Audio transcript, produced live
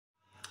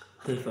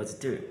Day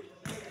 43.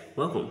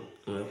 Welcome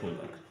and welcome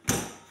back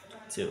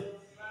to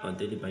our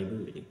daily Bible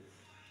reading.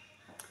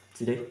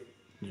 Today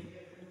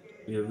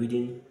we are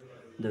reading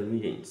the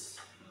readings.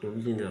 We're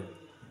reading the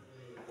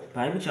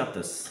Bible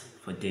chapters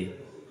for day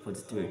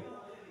 43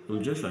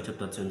 from Joshua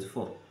chapter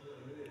 24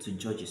 to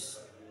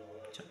Judges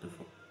chapter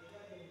 4.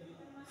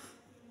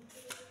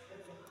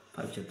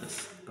 5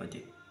 chapters per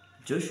day.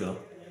 Joshua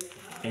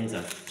ends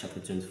at chapter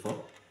 24,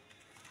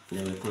 and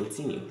then we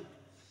continue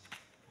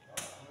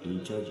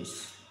in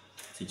Judges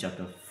to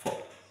chapter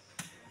 4.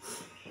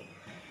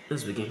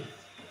 Let's begin.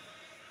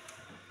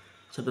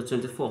 Chapter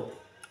 24,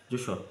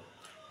 Joshua.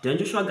 Then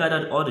Joshua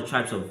gathered all the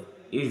tribes of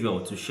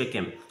Israel to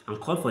Shechem and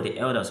called for the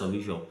elders of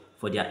Israel,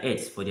 for their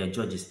heads, for their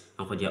judges,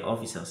 and for their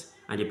officers.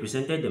 And they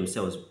presented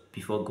themselves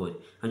before God.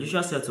 And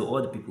Joshua said to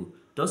all the people,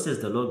 Thus says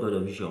the Lord God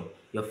of Israel,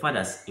 your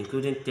fathers,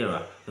 including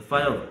Terah, the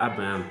father of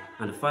Abraham,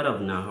 and the father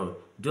of Nahor,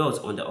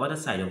 dwelt on the other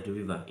side of the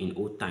river in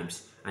old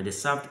times, and they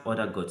served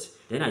other gods.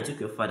 Then I took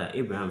your father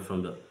Abraham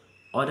from the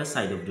other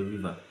side of the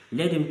river,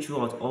 led him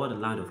throughout all the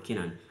land of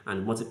Canaan,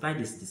 and multiplied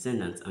his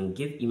descendants, and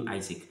gave him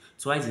Isaac.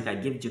 To Isaac I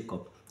gave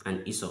Jacob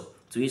and Esau.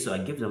 To Esau I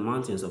gave the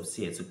mountains of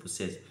Seir to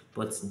possess.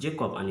 But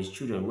Jacob and his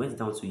children went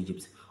down to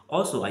Egypt.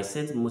 Also I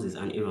sent Moses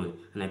and Aaron,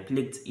 and I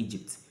plagued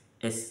Egypt,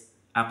 as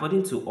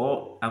according to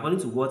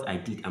what I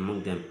did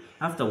among them.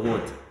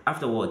 Afterward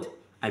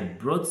I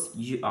brought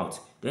you out.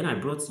 Then I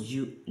brought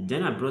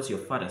your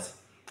fathers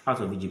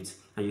out of Egypt,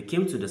 and you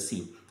came to the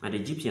sea, and the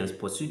Egyptians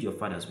pursued your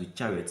fathers with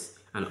chariots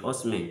and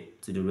horsemen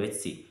to the Red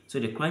Sea. So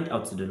they cried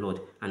out to the Lord,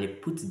 and he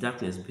put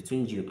darkness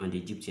between you and the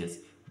Egyptians,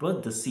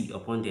 brought the sea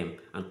upon them,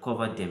 and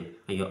covered them.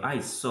 And your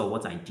eyes saw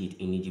what I did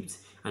in Egypt,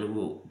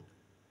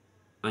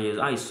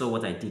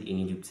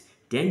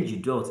 Then you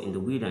dwelt in the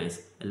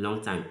wilderness a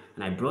long time,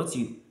 and I brought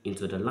you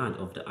into the land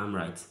of the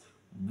Amorites,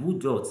 who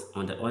dwelt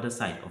on the other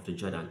side of the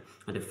Jordan,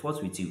 and they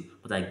fought with you,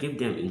 but I gave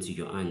them into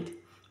your hand,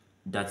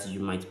 that you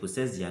might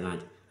possess their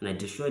land, and I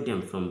destroyed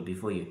them from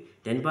before you.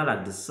 Then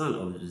Balak the son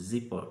of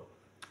Zippor,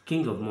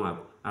 king of Moab,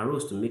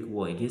 arose to make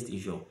war against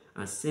Israel,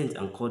 and sent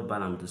and called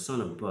Balaam the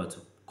son of Beor to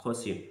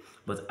curse you.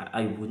 But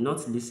I would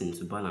not listen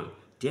to Balaam.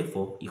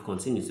 Therefore he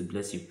continued to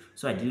bless you.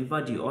 So I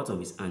delivered you out of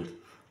his hand.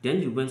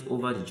 Then you went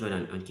over the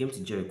Jordan and came to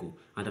Jericho,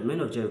 and the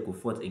men of Jericho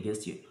fought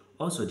against you.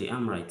 Also the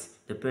Amorites,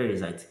 the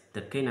Perizzites,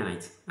 the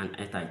Canaanites, and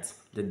Hittites,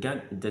 the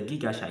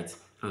Girgashites,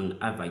 and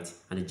Hivites,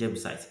 and the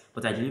Jebusites.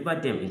 But I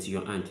delivered them into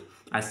your hand.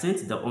 I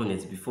sent the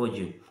hornets before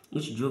you,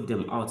 which drove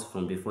them out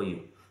from before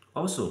you.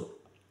 Also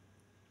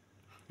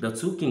the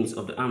two kings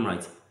of the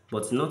Amorites,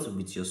 but not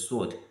with your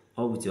sword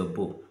or with your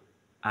bow.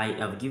 I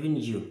have given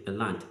you a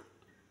land.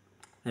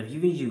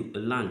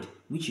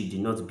 Which you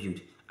did not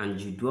build, and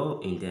you dwell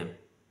in them.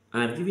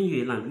 And I have given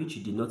you a land which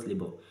you did not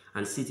labor,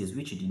 and cities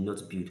which you did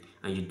not build,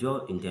 and you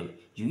dwell in them.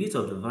 You eat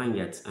of the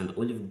vineyards and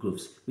olive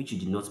groves which you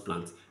did not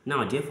plant.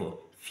 Now therefore,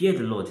 fear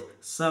the Lord,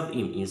 serve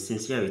him in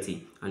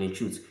sincerity and in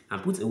truth,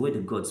 and put away the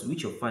gods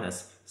which your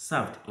fathers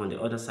served on the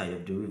other side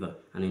of the river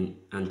and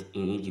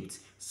in Egypt.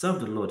 Serve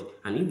the Lord,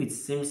 and if it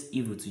seems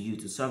evil to you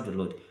to serve the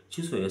Lord,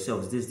 choose for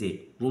yourselves this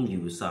day whom you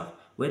will serve,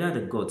 whether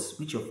the gods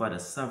which your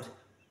fathers served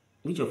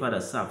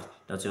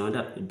that were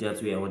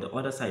on the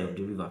other side of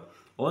the river,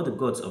 or the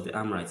gods of the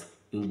Amorites,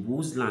 in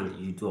whose land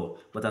you dwell.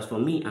 But as for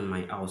me and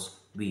my house,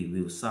 we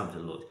will serve the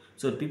Lord.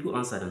 So the people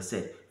answered and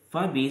said,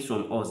 Far be it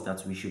from us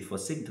that we should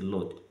forsake the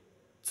Lord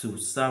to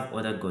serve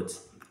other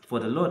gods. For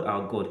the Lord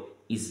our God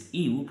is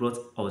he who brought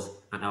us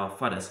and our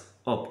fathers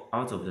up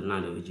out of the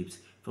land of Egypt,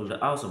 from the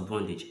house of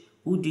bondage,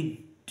 who did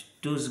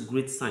those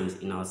great signs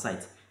in our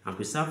sight, and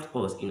preserved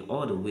us in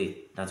all the way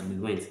that we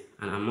went,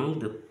 and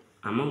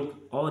among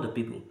all the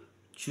people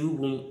through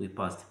whom we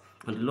passed.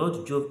 And the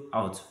Lord drove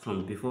out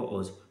from before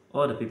us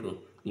all the people,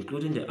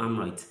 including the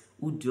Amorites,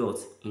 who dwelt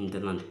in the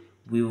land.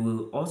 We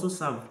also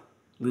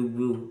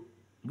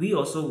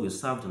will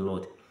serve the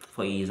Lord,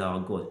 for he is our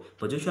God.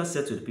 But Joshua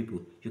said to the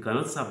people, You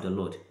cannot serve the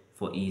Lord,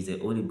 for he is a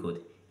holy God.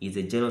 He is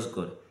a jealous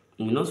God.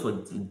 He will not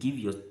forgive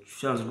your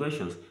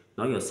transgressions,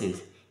 nor your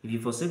sins. If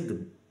you forsake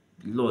the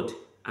Lord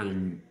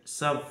and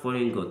serve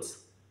foreign gods,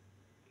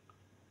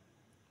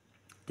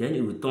 then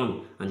he will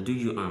turn and do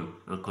you harm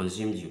and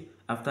consume you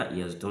after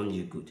he has done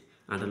you good.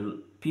 And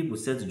the people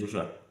said to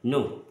Joshua,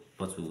 No,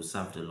 but we will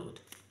serve the Lord.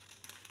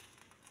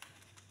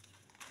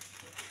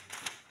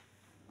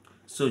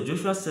 So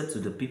Joshua said to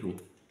the people,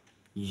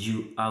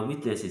 You are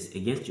witnesses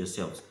against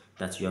yourselves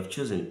that you have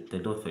chosen the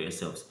Lord for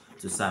yourselves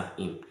to serve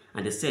him.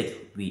 And they said,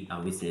 We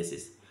are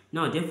witnesses.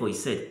 Now therefore he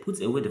said,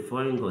 Put away the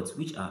foreign gods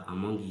which are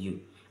among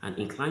you, and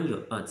incline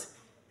your hearts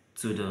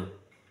to the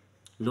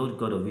Lord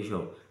God of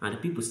Israel. And the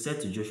people said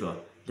to Joshua,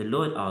 The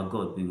Lord our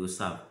God we will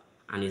serve,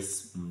 and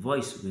his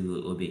voice we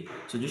will obey.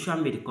 So Joshua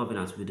made a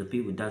covenant with the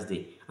people that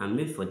day, and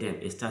made for them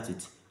a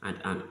statute and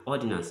an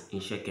ordinance in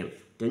Shechem.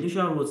 Then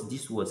Joshua wrote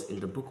these words in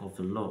the book of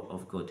the law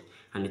of God,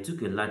 and he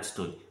took a large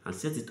stone and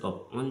set it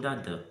up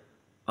under the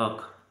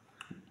ark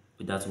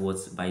that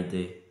was by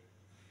the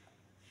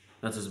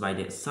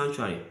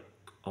sanctuary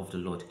of the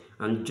Lord.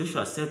 And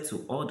Joshua said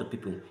to all the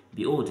people,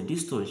 Behold,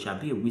 this stone shall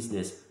be a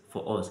witness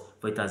for us,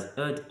 for it has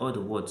heard all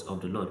the words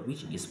of the Lord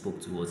which he spoke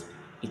to us.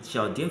 It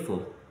shall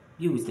therefore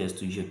be witness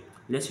to you,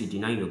 lest you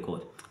deny your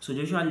God. So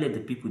Joshua let the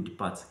people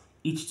depart,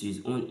 each to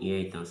his own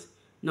inheritance.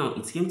 Now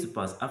it came to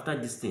pass after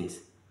these things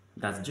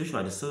that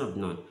Joshua the son of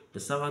Nun, the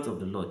servant of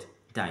the Lord,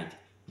 died,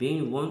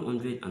 being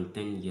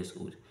 110 years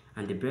old,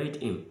 and they buried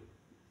him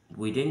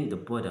within the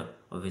border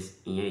of his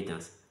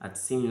inheritance at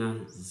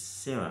Timnath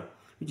Serah,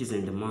 which is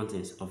in the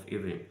mountains of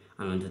Ephraim,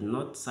 and on the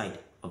north side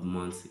of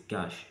Mount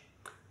Gash.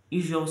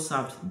 Israel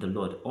served the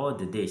Lord all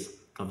the days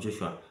of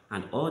Joshua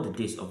and all the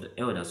days of the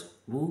elders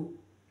who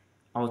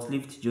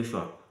outlived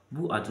Joshua,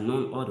 who had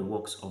known all the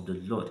works of the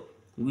Lord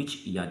which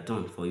he had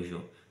done for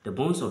Israel. The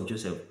bones of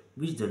Joseph,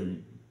 which the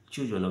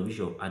children of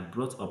Israel had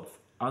brought up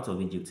out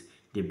of Egypt,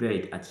 they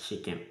buried at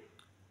Shechem,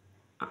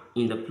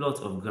 in the plot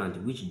of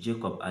ground which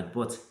Jacob had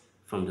bought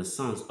from the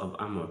sons of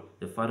Hamor,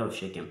 the father of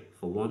Shechem,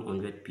 for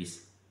 100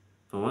 pieces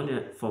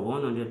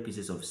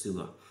of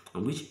silver,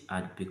 and which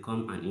had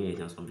become an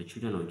inheritance of the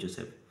children of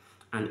Joseph.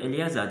 And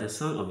Eleazar, the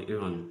son of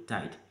Aaron,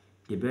 died.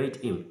 They buried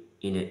him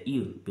in a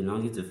hill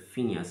belonging to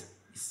Phinehas,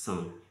 his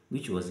son,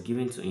 which was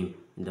given to him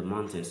in the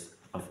mountains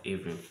of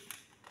Ephraim.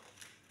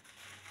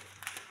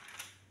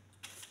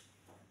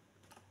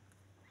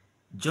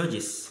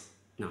 Judges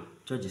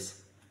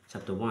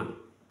chapter 1.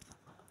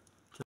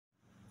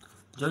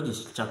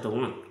 Judges chapter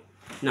 1.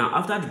 Now,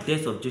 after the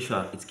death of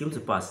Joshua, it came to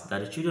pass that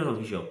the children of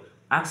Israel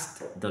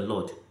asked the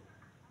Lord,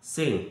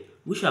 saying,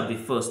 who shall be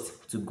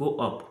first to go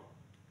up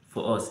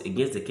for us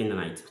against the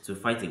Canaanites to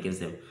fight against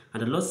them?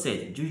 And the Lord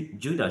said,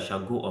 Judah shall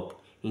go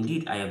up.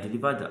 Indeed, I have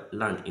delivered the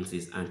land into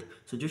his hand.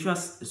 So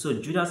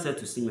Judah said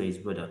to Simeon his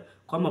brother,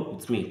 come up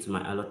with me to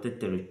my allotted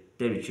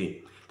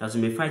territory, that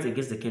we may fight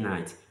against the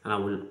Canaanites, and I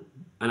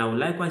will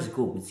likewise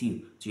go with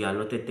you to your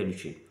allotted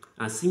territory.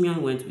 And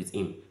Simeon went with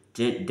him.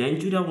 Then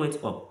Judah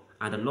went up,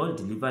 and the Lord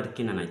delivered the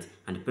Canaanites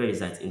and the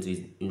Perizzites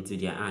into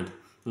their hand.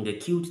 And they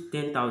killed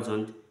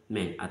 10,000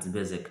 men at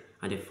Bezek,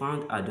 and they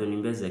found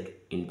Adonibezek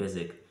in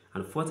Bezek,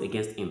 and fought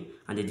against him,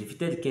 and they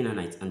defeated the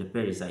Canaanites and the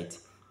Perizzites.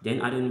 Then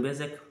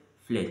Adonibezek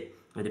fled,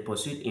 and they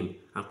pursued him,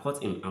 and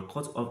cut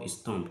off his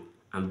thumb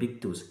and big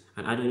toes.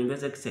 And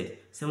Adonibezek said,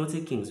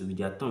 70 kings with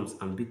their thumbs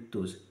and big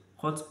toes,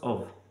 cut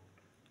off,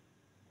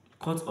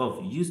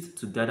 used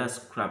to gather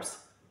scraps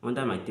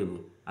under my table,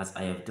 as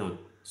I have done.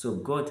 So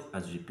God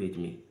has repaid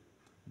me.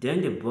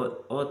 Then they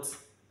brought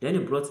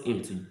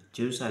him to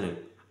Jerusalem,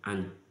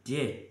 and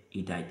there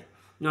he died.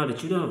 Now the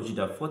children of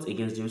Judah fought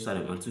against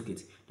Jerusalem and took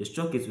it. They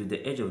struck it with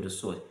the edge of the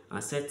sword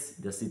and set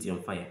the city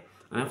on fire.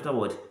 And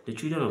afterward, the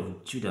children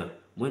of Judah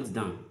went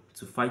down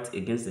to fight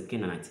against the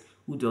Canaanites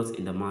who dwelt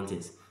in the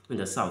mountains, in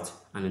the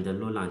south and in the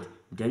lowland.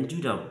 Then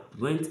Judah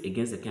went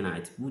against the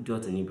Canaanites who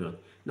dwelt in Hebron.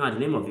 Now the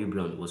name of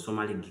Hebron was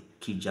formerly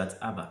Kirjat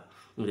Arba.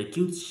 And they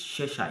killed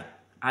Sheshai,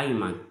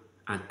 Ahiman,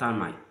 and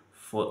Talmai.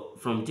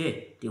 From there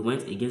they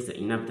went against the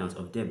inhabitants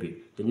of Debir.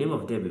 The name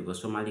of Debir was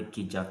formerly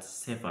Kirjat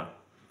Sefer.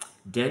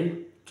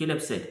 Then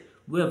Caleb said,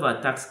 whoever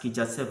attacks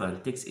Kirjat Sefer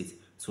and takes it,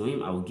 to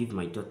him I will give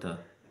my daughter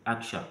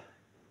Achsah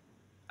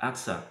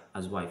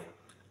as wife.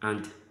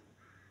 And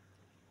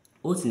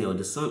Othniel,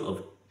 the son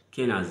of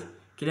Kenaz,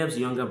 Caleb's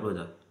younger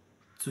brother,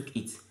 took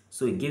it.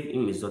 So he gave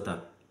him his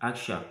daughter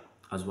Achsah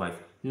as wife.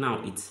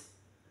 Now it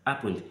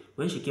happened,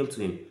 when she came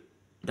to him,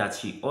 that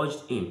she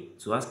urged him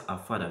to ask her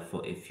father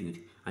for a field.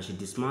 And she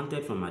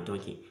dismounted from her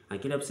donkey. And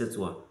Caleb said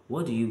to her,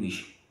 what do you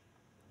wish?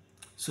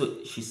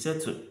 So she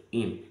said to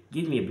him,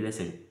 give me a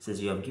blessing, since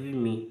you have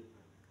given me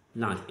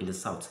land in the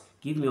south.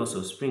 Give me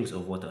also springs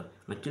of water.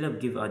 And Caleb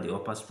gave her the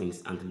upper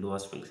springs and the lower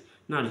springs.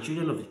 Now the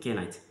children of the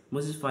Canaanites,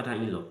 Moses'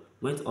 father-in-law,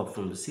 went up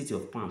from the city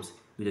of palms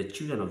with the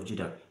children of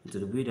Judah into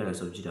the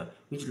wilderness of Judah,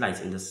 which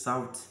lies in the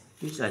south,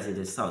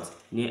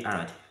 near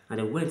Arad. And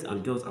they went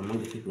and dwelt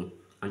among the people.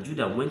 And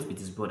Judah went with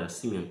his brother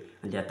Simeon,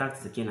 and they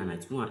attacked the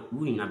Canaanites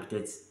who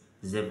inhabited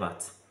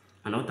Zevat,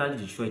 and utterly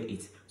destroyed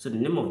it. So the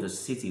name of the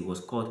city was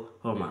called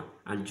Hormah.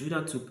 And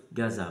Judah took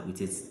Gaza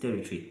with its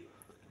territory,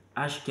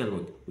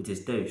 Ashkelon with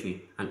its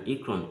territory, and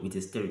Ekron with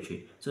its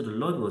territory. So the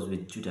Lord was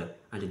with Judah,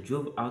 and they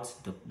drove out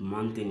the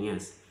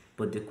mountaineers,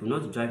 but they could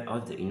not drive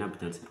out the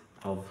inhabitants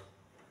of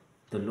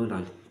the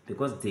lowland,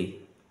 because they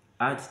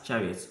had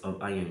chariots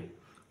of iron.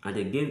 And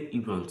they gave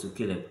Hebron to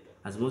Caleb,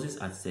 as Moses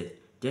had said.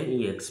 Then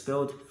he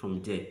expelled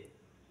from there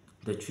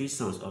the 3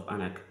 sons of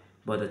Anak.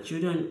 But the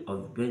children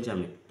of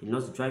Benjamin did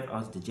not drive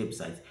out the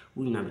Jebusites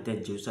who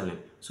inhabited Jerusalem.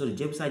 So the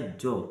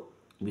Jebusites dwell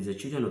with the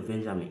children of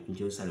Benjamin in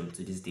Jerusalem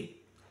to this day.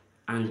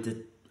 And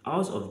the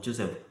house of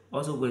Joseph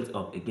also went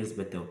up against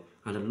Bethel,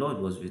 and the Lord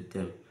was with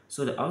them.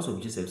 So the house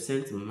of Joseph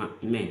sent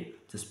men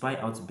to spy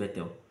out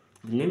Bethel.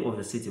 The name of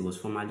the city was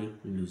formerly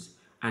Luz.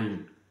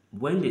 And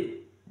when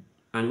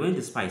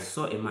the spies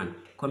saw a man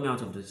coming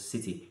out of the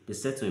city, they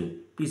said to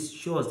him, please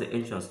show us the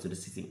entrance to the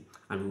city,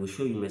 and we will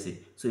show you mercy.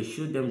 So he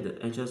showed them the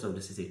entrance of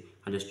the city,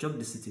 and they struck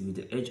the city with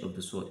the edge of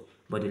the sword.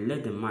 But they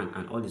let the man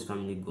and all his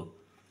family go.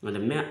 And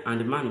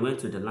the man went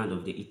to the land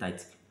of the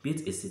Hittites,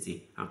 built a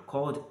city, and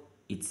called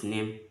its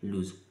name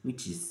Luz,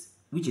 which is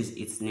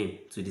its name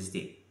to this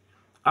day.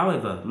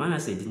 However,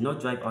 Manasseh did not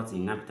drive out the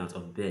inhabitants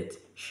of Beth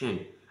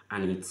Shen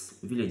and its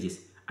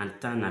villages, and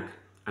Tanak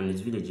and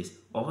its villages,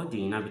 all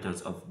the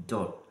inhabitants of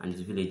Dor and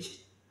its villages,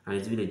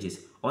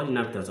 all the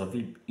inhabitants of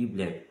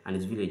Ibleam and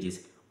its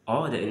villages,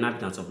 all the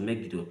inhabitants of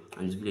Megiddo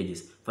and its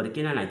villages. For the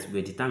Canaanites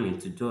were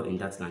determined to dwell in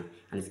that land.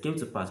 And it came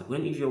to pass,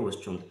 when Israel was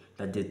strong,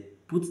 that they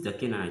put the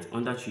Canaanites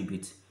under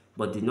tribute,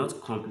 but did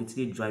not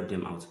completely drive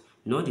them out.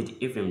 Nor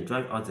did Ephraim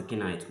drive out the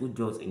Canaanites who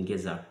dwelt in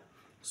Gezer.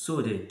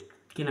 So the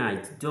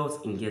Canaanites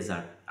dwelt in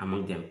Gezer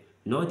among them.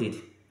 Nor did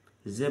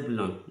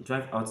Zebulun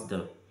drive out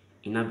the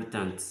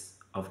inhabitants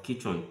of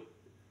Kitron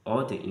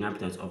or the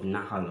inhabitants of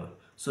Nahalol.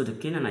 So the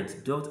Canaanites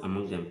dwelt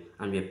among them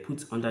and were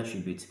put under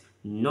tribute.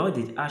 Nor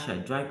did Asher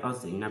drive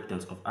out the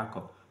inhabitants of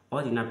Akkor,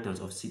 or the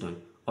inhabitants of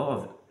Sidon,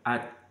 or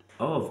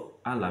of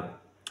Alab,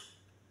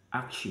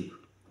 Akshib,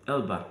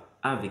 Elba,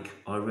 Avik,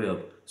 or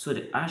Rehob. So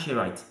the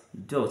Asherites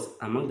dwelt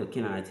among the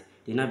Canaanites,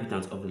 the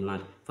inhabitants of the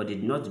land, for they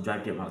did not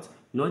drive them out.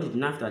 Nor did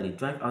Naphtali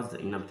drive out the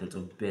inhabitants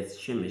of Beth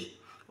Shemesh,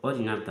 or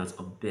the inhabitants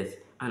of Beth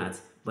Anat,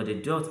 but they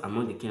dwelt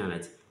among the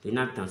Canaanites, the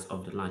inhabitants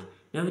of the land.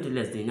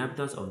 Nevertheless, the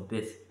inhabitants of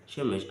Beth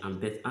Shemesh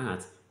and Beth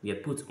Anat were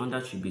put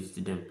under tribute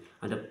to them.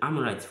 And the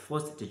Amorites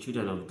forced the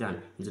children of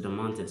Dan into the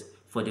mountains,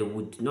 for they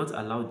would not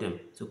allow them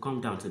to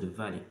come down to the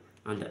valley.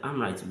 And the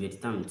Amorites were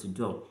determined to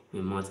dwell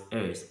in Mount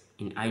Eres,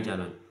 in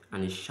Aijalon,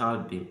 and in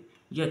Shaalbim.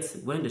 Yet,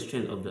 when the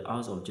strength of the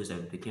house of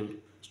Joseph became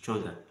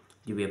stronger,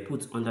 they were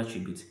put under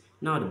tribute.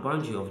 Now the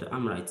boundary of the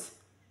Amorites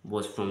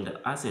was from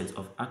the ascent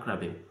of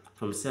Akrabim,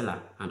 from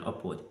Selah and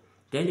upward.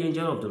 Then the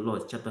angel of the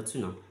Lord, chapter 2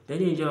 now. Then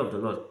the angel of the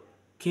Lord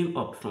came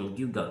up from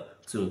Gilgal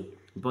to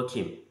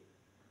Bochim,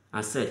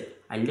 and said,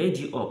 I led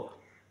you up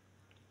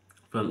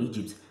from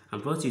Egypt,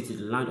 and brought you to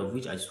the land of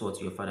which I swore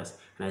to your fathers.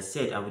 And I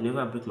said, I will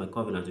never break my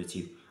covenant with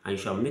you, and you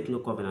shall make no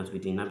covenant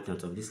with the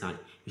inhabitants of this land.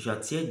 You shall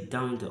tear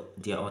down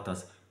their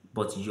altars,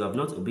 but you have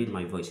not obeyed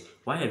my voice.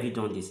 Why have you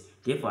done this?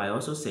 Therefore I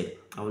also said,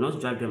 I will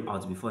not drive them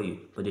out before you,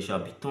 but they shall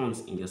be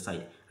thorns in your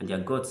side, and their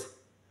gods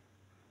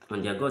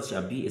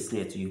shall be a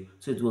snare to you.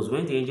 So it was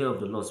when the angel of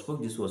the Lord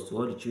spoke these words to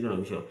all the children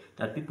of Israel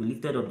that people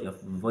lifted up their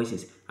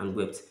voices and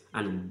wept.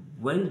 And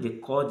when they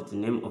called the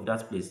name of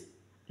that place,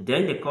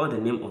 then they called the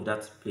name of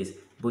that place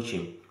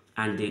Bochim,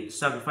 and they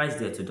sacrificed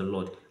there to the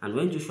Lord. And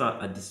when Joshua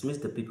had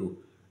dismissed the people,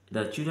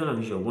 the children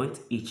of Israel went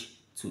each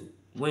to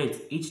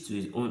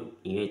his own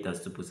inheritance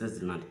to possess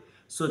the land.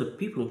 So the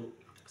people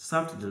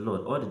served the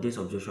Lord all the days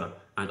of Joshua,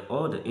 and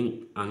all the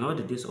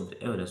days of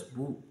the elders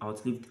who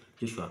outlived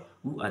Joshua,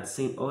 who had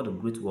seen all the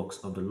great works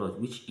of the Lord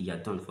which he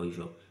had done for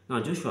Israel.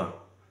 Now Joshua,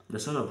 the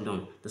son of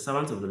Nun, the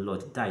servant of the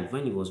Lord, died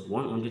when he was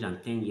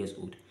 110 years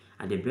old,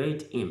 and they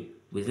buried him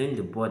within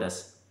the border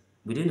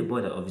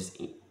of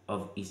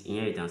his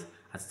inheritance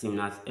at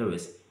Timnath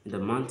Heres in the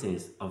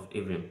mountains of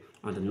Ephraim,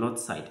 on the north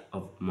side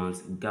of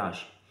Mount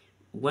Gash.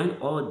 When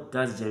all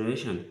that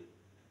generation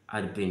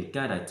had been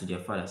gathered to their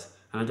fathers,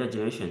 another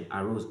generation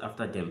arose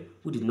after them,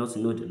 who did not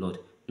know the Lord,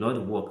 nor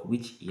the work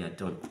which he had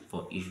done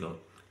for Israel.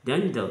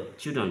 Then the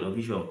children of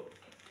Israel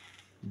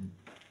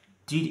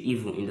did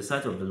evil in the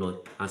sight of the Lord,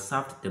 and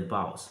served the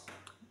Baals.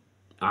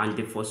 And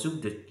they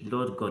forsook the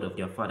Lord God of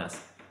their fathers,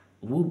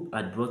 who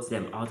had brought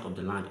them out of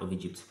the land of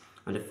Egypt.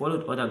 And they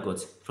followed other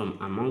gods from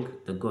among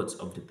the gods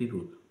of the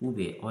people who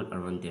were all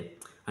around them.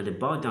 And they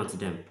bowed down to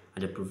them,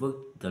 and they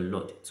provoked the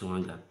Lord to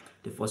anger.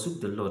 They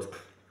forsook the Lord,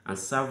 and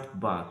served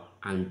Baal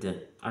and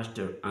the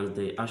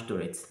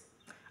Ashtoreths.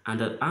 And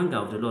the anger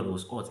of the Lord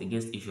was hot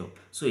against Israel.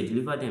 So he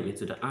delivered them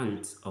into the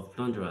hands of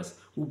plunderers,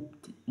 who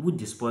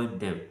despoiled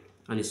them,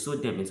 and he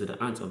sold them into the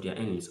hands of their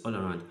enemies all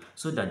around,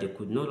 so that they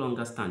could no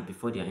longer stand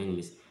before their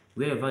enemies.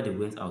 Wherever they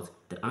went out,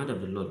 the hand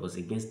of the Lord was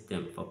against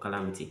them for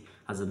calamity,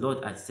 as the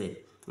Lord had said,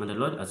 and the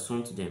Lord had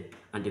sworn to them,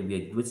 and they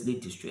were greatly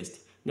distressed.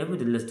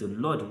 Nevertheless, the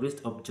Lord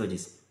raised up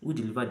judges, who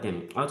delivered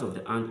them out of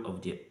the hand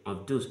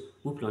of those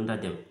who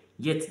plundered them.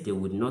 Yet they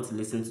would not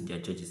listen to their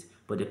judges,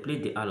 but they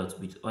played the harlot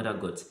with other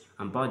gods,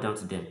 and bowed down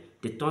to them.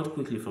 They turned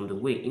quickly from the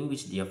way in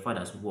which their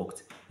fathers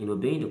walked. In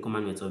obeying the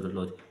commandments of the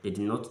Lord, they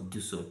did not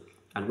do so.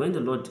 And when the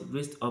Lord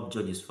raised up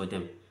judges for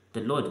them,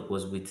 the Lord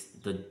was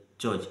with the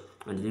judge,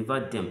 and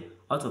delivered them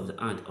out of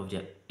the hand of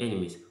their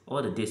enemies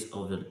all the days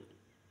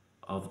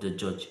of the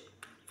judge.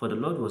 For the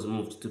Lord was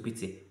moved to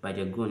pity by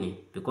their groaning,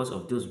 because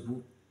of those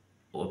who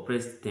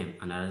oppressed them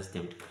and harassed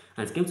them.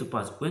 And it came to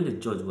pass, when the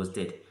judge was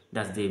dead,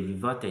 that they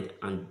reverted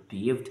and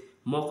behaved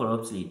more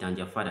corruptly than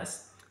their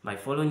fathers, by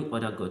following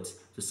other gods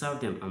to serve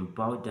them and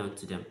bow down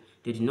to them.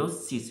 They did not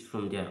cease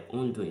from their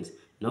own doings,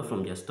 nor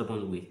from their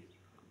stubborn way.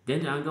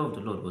 Then the anger of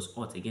the Lord was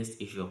hot against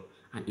Israel,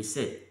 and he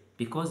said,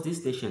 because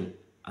this nation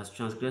has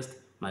transgressed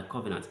my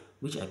covenant,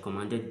 which I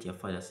commanded their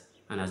fathers,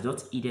 and has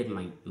not heeded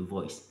my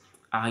voice,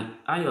 I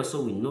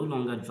also will no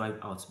longer drive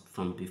out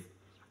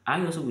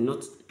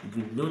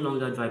no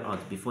longer drive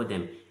out before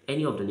them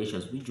any of the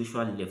nations which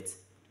Joshua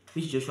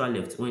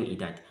left when he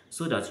died,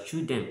 so that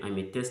through them I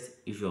may test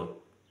Israel,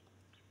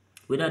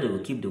 whether they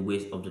will keep the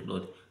ways of the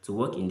Lord to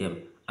walk in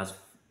them as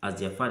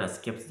their fathers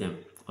kept them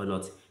or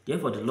not.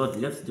 Therefore the Lord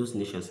left those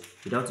nations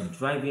without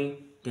driving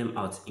them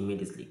out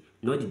immediately,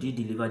 nor did he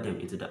deliver them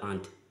into the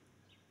hand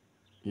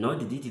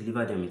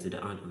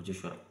of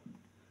Joshua.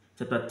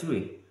 Chapter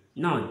 3.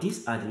 Now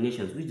these are the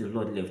nations which the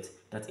Lord left,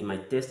 that he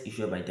might test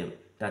Israel by them,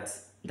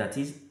 that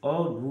is,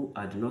 all who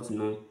had not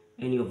known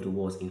any of the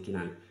wars in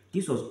Canaan.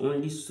 This was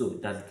only so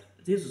that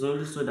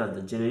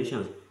the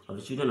generations of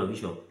the children of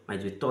Israel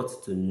might be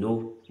taught to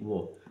know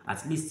war,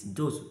 at least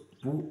those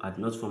who had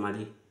not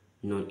formerly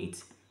known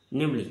it,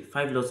 namely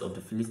 5 lords of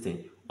the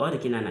Philistines, all the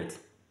Canaanites,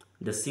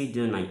 the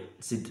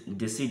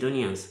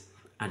Sidonians,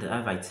 and the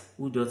Hivites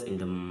who dwelt in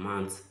the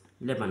Mount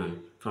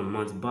Lebanon, from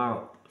Mount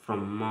Baal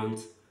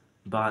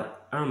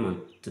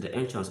Hermon to the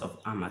entrance of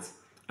Hamath,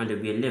 and they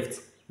were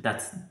left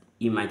that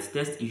he might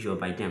test Israel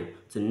by them,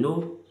 to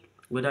know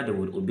whether they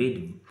would obey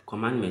the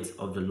commandments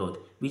of the Lord,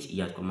 which he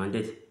had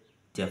commanded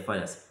their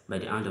fathers by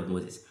the hand of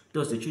Moses.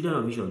 Thus the children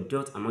of Israel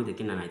dwelt among the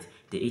Canaanites,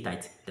 the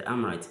Hittites, the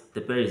Amorites,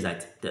 the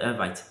Perizzites, the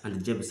Hivites, and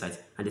the Jebusites,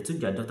 and they took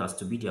their daughters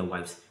to be their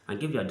wives, and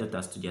gave their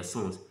daughters to their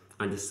sons,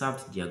 and they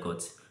served their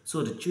gods.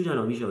 So the children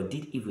of Israel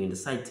did evil in the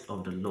sight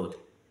of the Lord.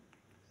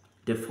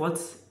 They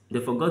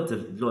forgot the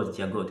Lord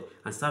their God,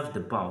 and served the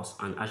Baals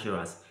and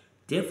Asherahs.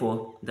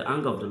 Therefore the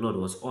anger of the Lord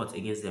was hot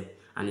against them,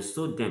 and he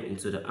sold them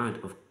into the hand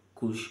of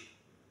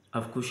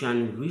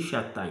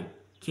Cushan-Rishathaim,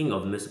 king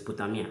of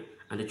Mesopotamia.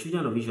 And the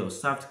children of Israel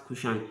served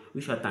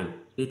Cushan-Rishathaim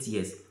 8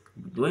 years.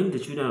 When the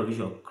children of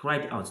Israel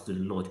cried out to the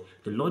Lord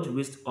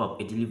raised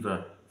up a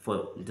deliverer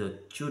for the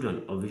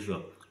children of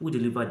Israel, who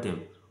delivered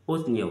them,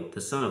 Othniel,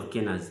 the son of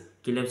Kenaz,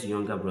 Caleb's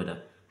younger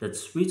brother. The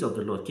Spirit of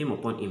the Lord came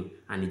upon him,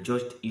 and he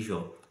judged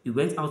Israel. He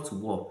went out to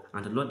war,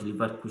 and the Lord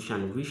delivered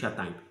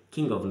Cushan-Rishathaim,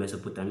 king of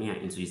Mesopotamia,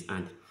 into his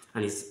hand,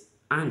 and his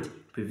hand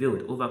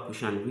prevailed over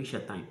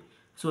Cushan-Rishathaim.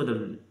 So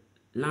the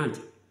land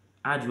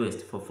had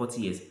rest for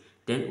 40 years.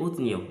 Then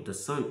Othniel, the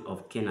son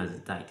of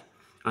Kenaz, died.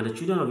 And the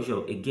children of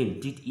Israel again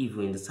did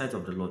evil in the sight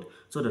of the Lord.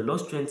 So the Lord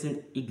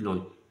strengthened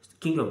Eglon,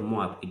 king of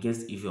Moab,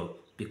 against Israel,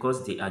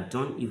 because they had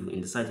done evil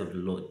in the sight of the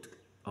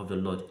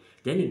Lord.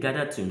 Then he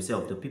gathered to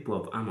himself the people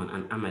of Ammon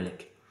and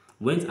Amalek,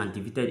 went and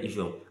defeated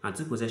Israel, and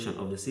took possession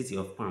of the city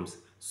of palms.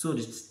 So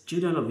the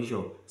children of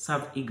Israel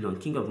served Eglon,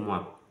 king of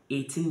Moab,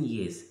 18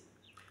 years.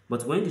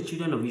 But when the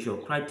children of Israel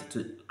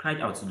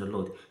cried out to the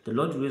Lord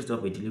raised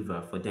up a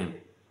deliverer for them,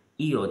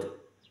 Ehud,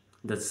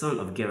 the son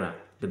of Gera,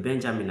 the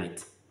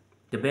Benjamite,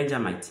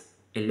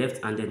 a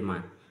left-handed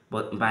man.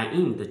 But by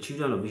him the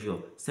children of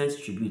Israel sent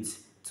tribute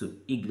to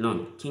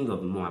Eglon, king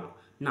of Moab.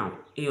 Now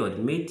Ehud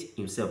made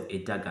himself a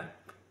dagger.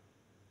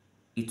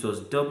 It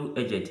was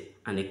double-edged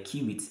and a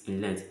cubit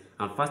in length,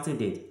 and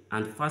fastened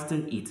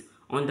it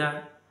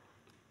under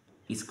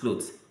his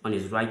clothes on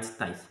his right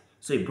thigh.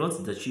 So he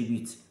brought the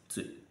tribute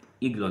to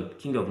Eglon,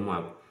 king of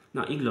Moab.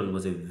 Now Eglon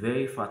was a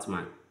very fat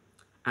man,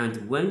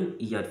 and when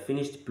he had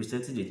finished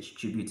presenting the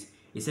tribute,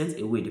 he sent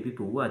away the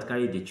people who had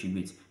carried the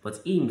tribute. But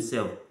he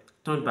himself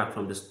turned back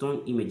from the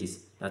stone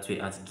images that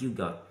were at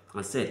Gilgal,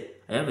 and said,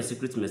 I have a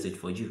secret message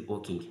for you, O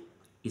king.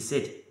 He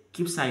said,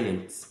 keep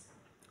silence.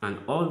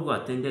 And all who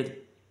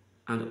attended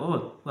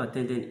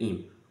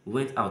him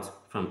went out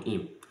from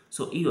him.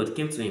 So Ehud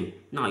came to him.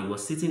 Now he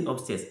was sitting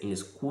upstairs in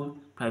his cool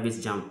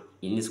private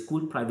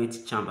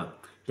chamber.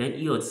 Then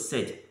Ehud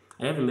said,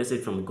 I have a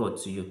message from God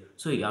to you.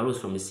 So he arose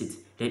from his seat.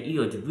 Then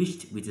Ehud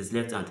reached with his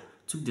left hand,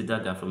 took the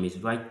dagger from his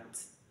right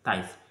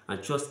thigh,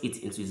 and thrust it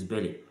into his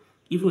belly.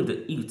 Even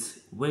the hilt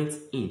went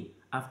in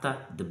after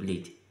the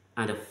blade,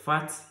 and the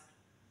fat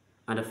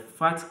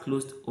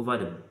closed over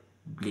the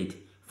blade,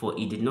 for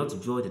he did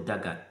not draw the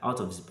dagger out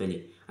of his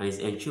belly, and his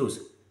entrails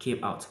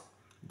came out.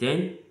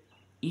 Then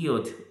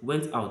Ehud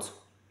went out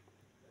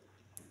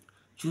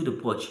through the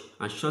porch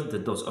and shut the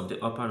doors of the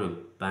upper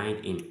room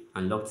behind him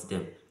and locked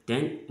them.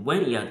 Then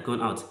when he had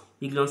gone out,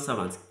 Eglon's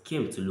servants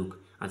came to look,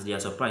 and to their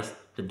surprise,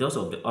 the doors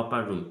of the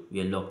upper room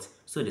were locked.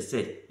 So they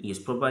said, he is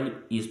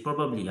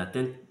probably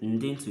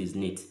attending to his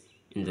net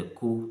in the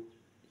cool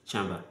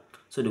chamber.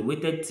 So they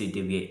waited till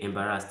they were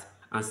embarrassed,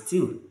 and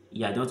still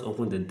he had not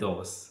opened the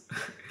doors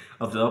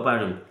of the upper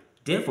room.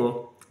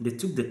 Therefore they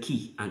took the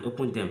key and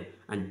opened them,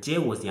 and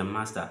there was their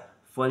master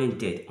falling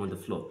dead on the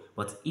floor.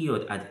 But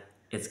Ehud had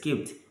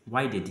escaped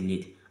while they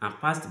delayed, and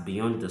passed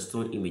beyond the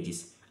stone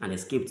images, and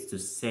escaped to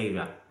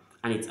Seirah.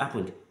 And it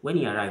happened, when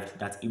he arrived,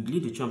 that he blew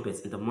the trumpets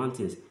in the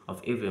mountains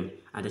of Ephraim,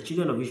 and the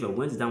children of Israel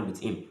went down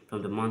with him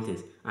from the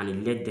mountains, and he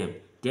led them.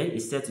 Then he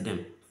said to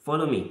them,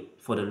 follow me,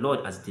 for the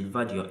Lord has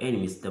delivered your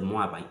enemies, the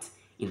Moabites,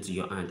 into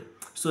your hand.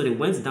 So they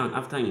went down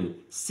after him,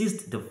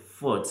 seized the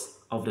fords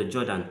of the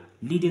Jordan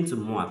leading to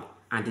Moab,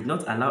 and did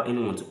not allow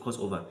anyone to cross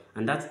over.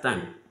 And at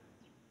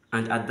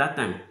that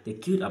time they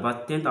killed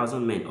about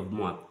 10,000 men of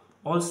Moab,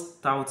 all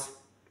stout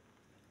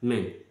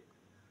men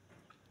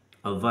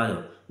of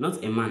valor.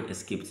 Not a man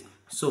escaped.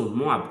 So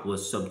Moab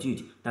was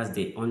subdued that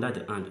day under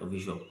the hand of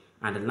Israel,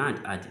 and the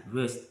land had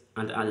rest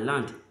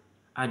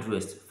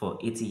for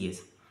 80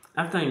 years.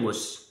 After him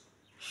was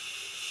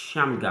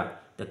Shamgar,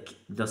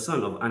 the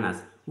son of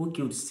Anas, who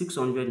killed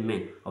 600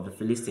 men of the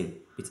Philistines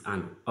with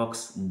an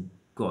ox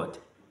goad,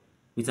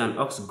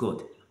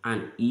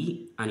 and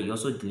he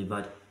also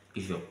delivered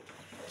Israel.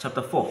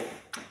 Chapter 4.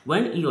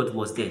 When Ehud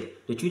was dead,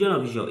 the children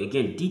of Israel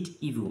again did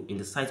evil in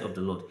the sight of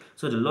the Lord.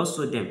 So the Lord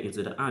sold them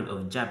into the hand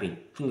of Jabin,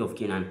 king of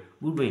Canaan,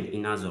 who reigned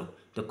in Hazor.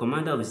 The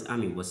commander of his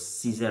army was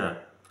Sisera,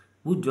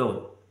 who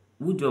dwelt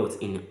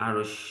in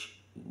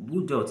Harosheth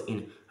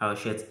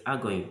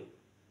Hagoyim.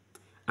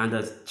 And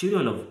the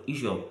children of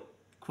Israel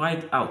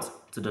cried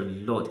out to the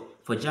Lord,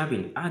 for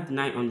Jabin had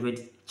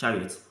 900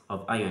 chariots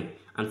of iron,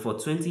 and for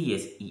 20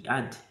 years he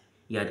had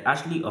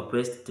actually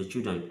oppressed the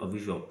children of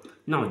Israel.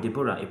 Now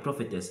Deborah, a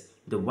prophetess,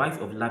 the wife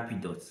of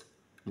Lapidot,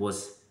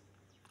 was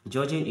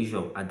judging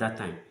Israel at that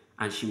time,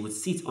 and she would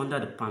sit under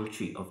the palm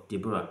tree of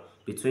Deborah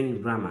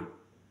between Ramah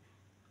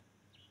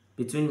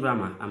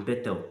and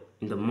Bethel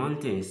in the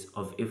mountains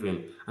of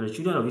Ephraim. And the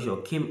children of Israel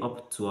came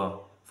up to her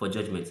for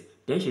judgment.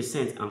 Then she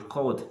sent and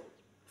called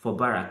for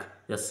Barak,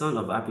 the son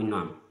of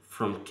Abinoam,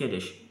 from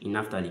Kadesh in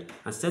Naphtali,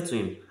 and said to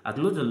him, Has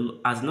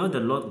not the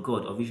Lord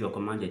God of Israel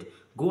commanded,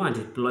 go and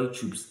deploy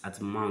troops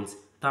at Mount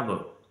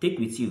Tabor. Take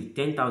with you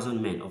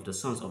 10,000 men of the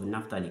sons of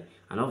Naphtali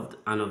and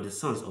of the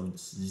sons of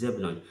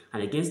Zebulun,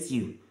 and against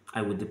you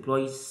I will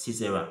deploy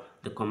Sisera,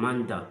 the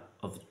commander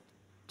of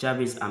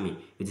Jabin's army,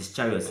 with his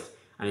chariots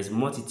and his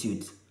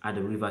multitudes at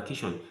the river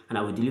Kishon, and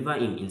I will deliver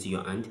him into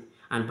your hand.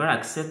 And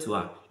Barak said to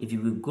her, If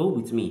you will go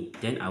with me,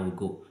 then I will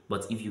go.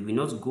 But if you will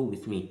not go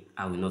with me,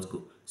 I will not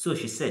go. So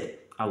she said,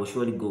 I will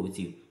surely go with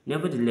you.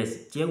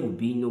 Nevertheless, there will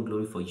be no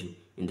glory for you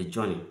in the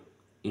journey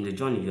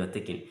you are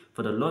taking,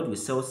 for the Lord will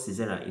sell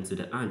Sisera into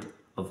the hand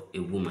of a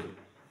woman.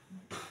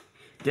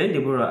 Then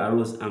Deborah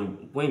arose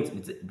and went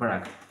with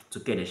Barak to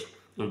Kadesh.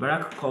 And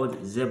Barak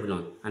called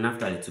Zebulun and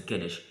Naphtali to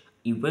Kadesh.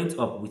 He went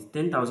up with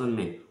 10,000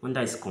 men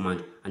under his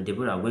command, and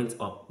Deborah went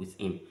up with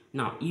him.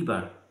 Now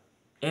Eber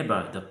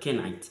the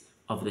Kenite,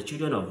 of the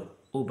children of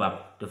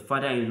Hobab, the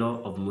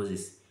father-in-law of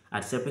Moses,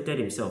 had separated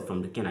himself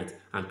from the Kenite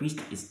and pitched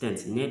his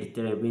tent near the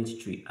terebinth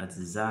tree at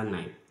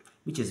Zaanaim,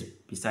 which is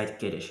beside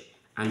Kadesh.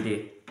 And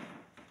they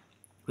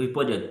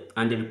reported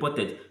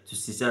to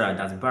Sisera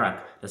that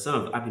Barak, the son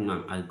of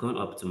Abinoam, had gone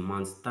up to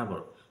Mount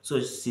Tabor. So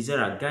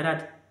Sisera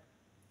gathered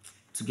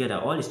together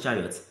all his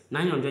chariots,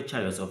 900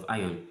 chariots of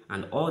iron,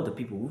 and all the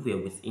people who were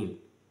with him,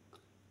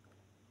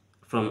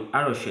 from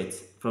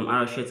Harosheth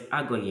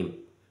Hagoyim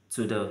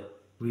to the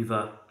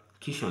river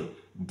Kishon.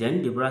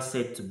 Then Deborah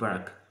said to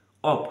Barak,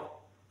 Up,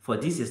 for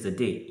this is the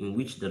day in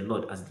which the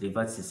Lord has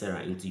delivered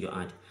Sisera into your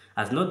hand.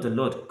 Has not the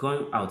Lord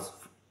gone out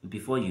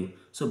before you?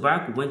 So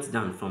Barak went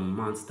down from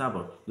Mount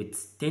Tabor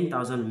with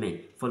 10,000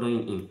 men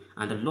following him,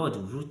 and the Lord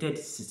routed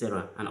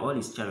Sisera and all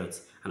his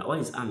chariots and all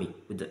his army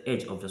with the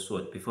edge of the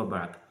sword before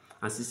Barak.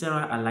 And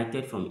Sisera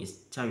alighted from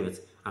his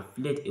chariot and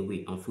fled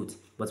away on foot.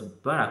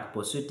 But Barak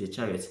pursued the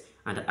chariots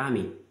and the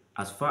army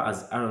as far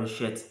as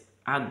Harosheth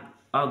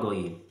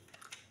Hagoyim,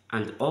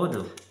 and all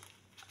the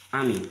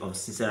army of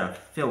Sisera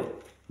fell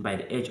by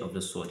the edge of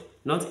the sword.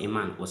 Not a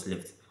man was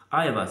left.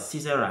 However,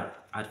 Sisera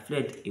had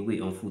fled away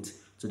on foot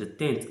to the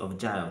tent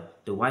of Jael,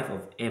 the wife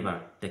of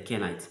Eber the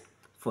Kenite.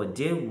 For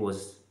there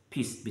was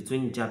peace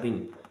between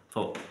Jabin,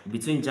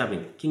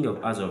 king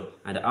of Hazor,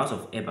 and the house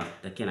of Eber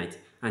the Kenite.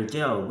 And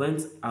Jael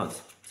went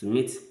out to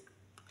meet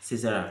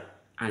Sisera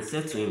and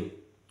said to him,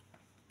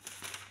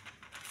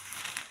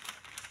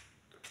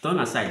 Turn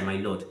aside, my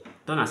lord,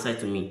 turn aside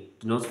to me,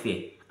 do not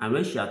fear. And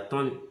when he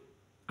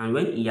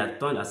had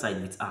turned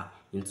aside with her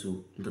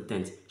into the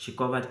tent, she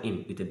covered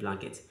him with a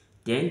blanket.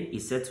 Then he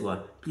said to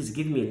her, Please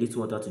give me a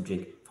little water to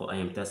drink, for I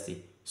am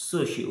thirsty.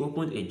 So she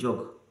opened a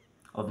jug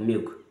of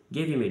milk,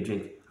 gave him a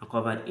drink, and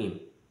covered him.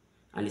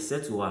 And he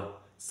said to her,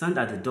 Stand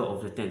at the door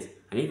of the tent,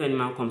 and if any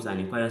man comes and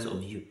inquires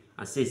of you,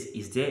 and says,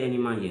 Is there any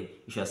man here?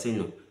 You shall say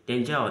no.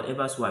 Then Jael,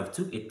 Eber's wife,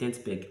 took a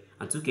tent peg,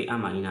 and took a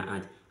hammer in her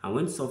hand, and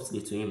went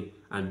softly to him,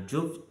 and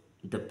drove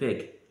the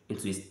peg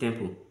into his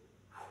temple.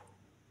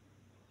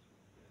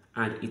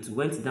 And it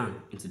went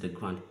down into the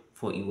ground,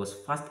 for he was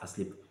fast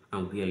asleep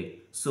and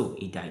weary. So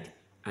he died.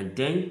 And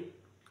then,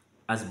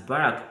 as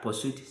Barak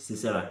pursued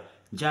Sisera,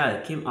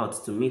 Jael came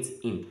out to meet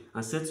him,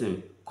 and said to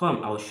him,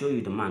 Come, I will show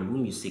you the man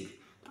whom you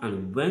seek.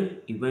 And when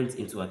he went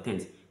into her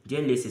tent,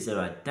 there lay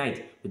Sisera,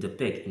 died with the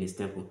peg in his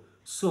temple.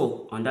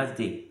 So on that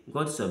day,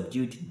 God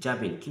subdued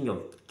Jabin, king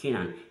of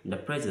Canaan, in the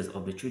presence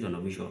of the children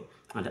of Israel.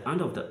 And the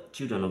hand of the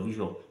children of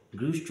Israel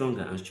grew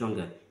stronger and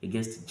stronger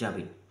against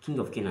Jabin, king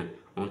of Canaan,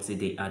 until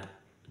they had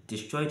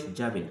destroyed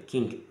Jabin,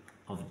 king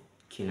of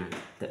Canaan.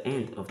 The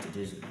end of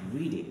today's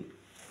reading.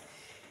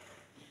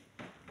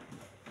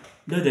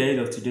 Not the end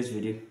of today's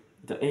reading,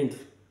 the end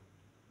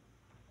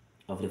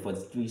of the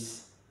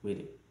 43's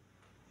reading.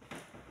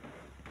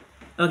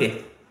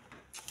 Okay,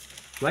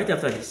 right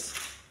after this,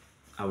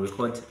 I'll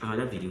record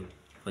another video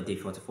for day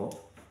 44,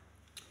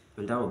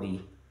 and that will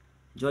be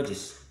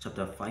Judges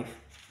chapter 5,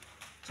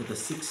 chapter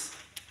 6,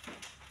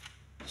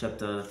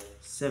 chapter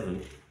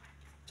 7,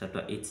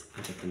 chapter 8,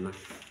 and chapter 9.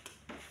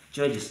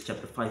 Judges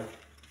chapter 5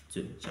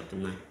 to chapter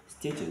 9.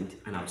 Stay tuned,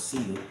 and I'll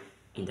see you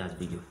in that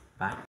video.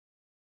 Bye.